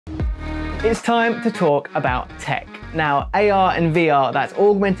It's time to talk about tech. Now, AR and VR, that's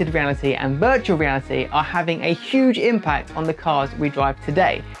augmented reality and virtual reality, are having a huge impact on the cars we drive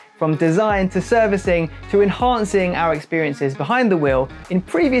today, from design to servicing to enhancing our experiences behind the wheel in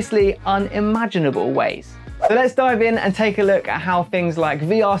previously unimaginable ways. So let's dive in and take a look at how things like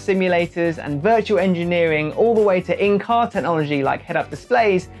VR simulators and virtual engineering, all the way to in-car technology like head-up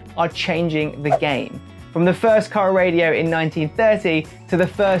displays, are changing the game. From the first car radio in 1930 to the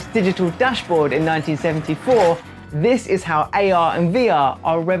first digital dashboard in 1974, this is how AR and VR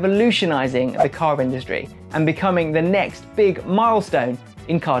are revolutionizing the car industry and becoming the next big milestone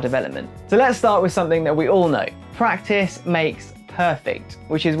in car development. So let's start with something that we all know. Practice makes perfect,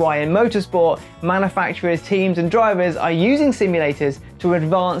 which is why in motorsport, manufacturers, teams and drivers are using simulators to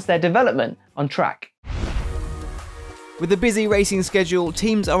advance their development on track. With a busy racing schedule,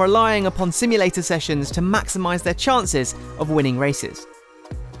 teams are relying upon simulator sessions to maximize their chances of winning races.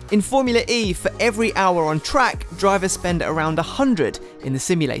 In Formula E, for every hour on track, drivers spend around 100 in the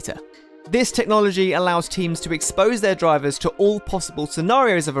simulator. This technology allows teams to expose their drivers to all possible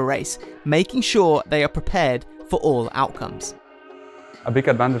scenarios of a race, making sure they are prepared for all outcomes. A big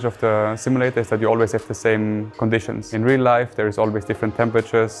advantage of the simulator is that you always have the same conditions. In real life, there is always different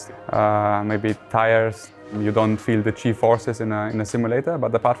temperatures, maybe tires. You don't feel the G-forces in a simulator,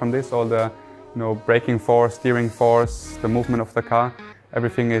 but apart from this, all the braking force, steering force, the movement of the car,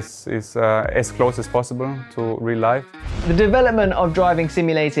 everything is as close as possible to real life. The development of driving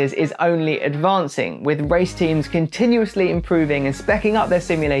simulators is only advancing, with race teams continuously improving and speccing up their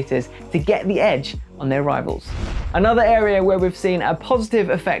simulators to get the edge on their rivals. Another area where we've seen a positive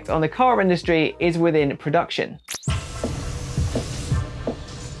effect on the car industry is within production.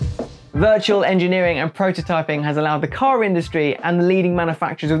 Virtual engineering and prototyping has allowed the car industry and the leading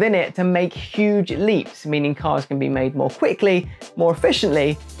manufacturers within it to make huge leaps, meaning cars can be made more quickly, more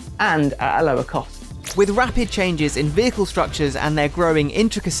efficiently, and at a lower cost. With rapid changes in vehicle structures and their growing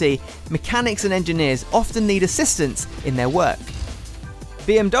intricacy, mechanics and engineers often need assistance in their work.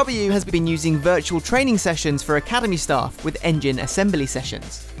 BMW has been using virtual training sessions for academy staff with engine assembly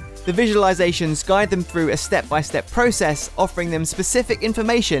sessions. The visualizations guide them through a step-by-step process, offering them specific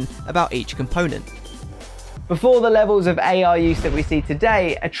information about each component. Before the levels of AR use that we see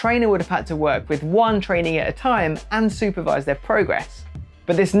today, a trainer would have had to work with one trainee at a time and supervise their progress.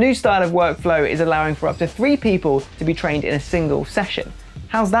 But this new style of workflow is allowing for up to 3 people to be trained in a single session.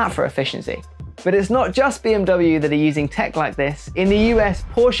 How's that for efficiency? But it's not just BMW that are using tech like this. In the US,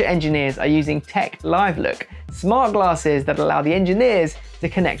 Porsche engineers are using Tech Live Look, smart glasses that allow the engineers to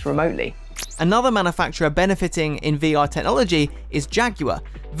connect remotely. Another manufacturer benefiting in VR technology is Jaguar.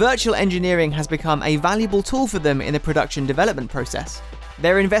 Virtual engineering has become a valuable tool for them in the production development process.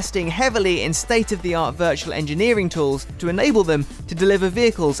 They're investing heavily in state-of-the-art virtual engineering tools to enable them to deliver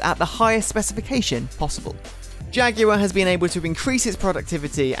vehicles at the highest specification possible. Jaguar has been able to increase its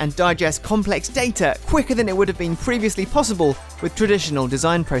productivity and digest complex data quicker than it would have been previously possible with traditional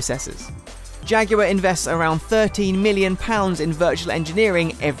design processes. Jaguar invests around £13 million in virtual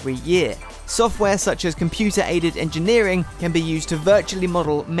engineering every year. Software such as computer-aided engineering can be used to virtually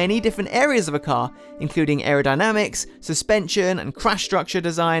model many different areas of a car, including aerodynamics, suspension and crash structure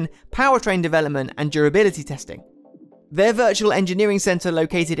design, powertrain development and durability testing. Their virtual engineering centre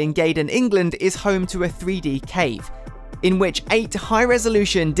located in Gaydon, England is home to a 3D cave, in which 8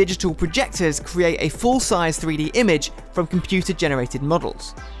 high-resolution digital projectors create a full-size 3D image from computer-generated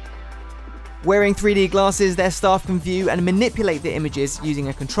models. Wearing 3D glasses, their staff can view and manipulate the images using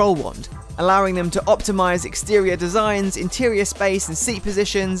a control wand, allowing them to optimize exterior designs, interior space and seat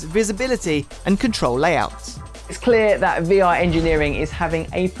positions, visibility, and control layouts. It's clear that VR engineering is having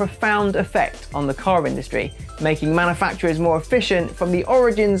a profound effect on the car industry, making manufacturers more efficient from the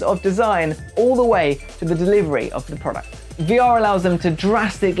origins of design all the way to the delivery of the product. VR allows them to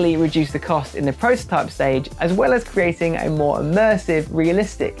drastically reduce the cost in the prototype stage, as well as creating a more immersive,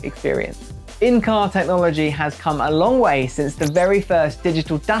 realistic experience. In-car technology has come a long way since the very first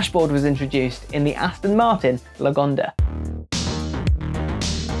digital dashboard was introduced in the Aston Martin Lagonda.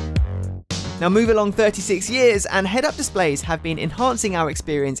 Now move along 36 years and head-up displays have been enhancing our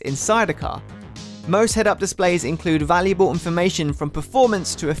experience inside a car. Most head-up displays include valuable information from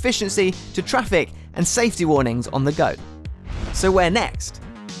performance to efficiency to traffic and safety warnings on the go. So where next?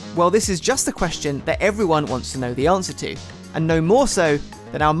 Well, this is just a question that everyone wants to know the answer to, and no more so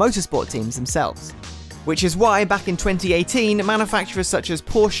than our motorsport teams themselves. Which is why back in 2018, manufacturers such as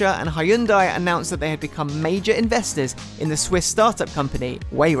Porsche and Hyundai announced that they had become major investors in the Swiss startup company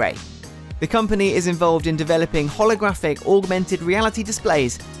Wayray. The company is involved in developing holographic augmented reality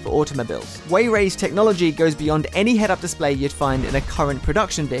displays for automobiles. Wayray's technology goes beyond any head-up display you'd find in a current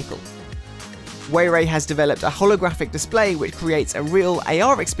production vehicle. Weiwei has developed a holographic display which creates a real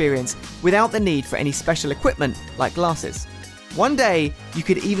AR experience without the need for any special equipment like glasses. One day, you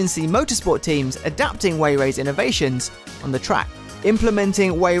could even see motorsport teams adapting Weiwei's innovations on the track.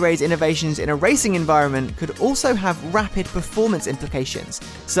 Implementing Weiwei's innovations in a racing environment could also have rapid performance implications,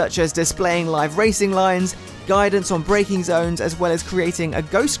 such as displaying live racing lines, guidance on braking zones, as well as creating a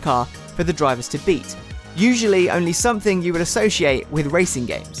ghost car for the drivers to beat. Usually only something you would associate with racing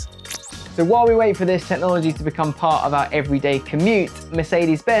games. So while we wait for this technology to become part of our everyday commute,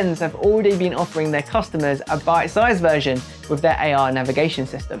 Mercedes-Benz have already been offering their customers a bite-sized version with their AR navigation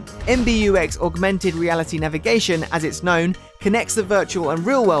system. MBUX Augmented Reality Navigation, as it's known, connects the virtual and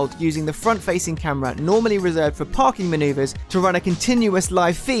real world using the front-facing camera normally reserved for parking maneuvers to run a continuous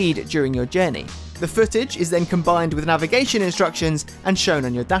live feed during your journey. The footage is then combined with navigation instructions and shown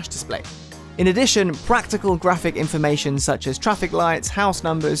on your dash display. In addition, practical graphic information such as traffic lights, house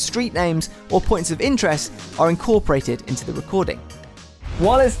numbers, street names, or points of interest are incorporated into the recording.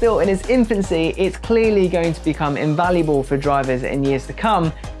 While it's still in its infancy, it's clearly going to become invaluable for drivers in years to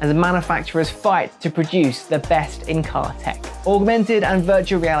come as manufacturers fight to produce the best in-car tech. Augmented and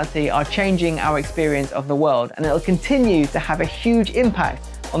virtual reality are changing our experience of the world, and it'll continue to have a huge impact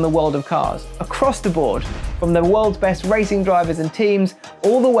on the world of cars, across the board, from the world's best racing drivers and teams,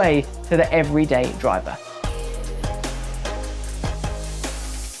 all the way to the everyday driver.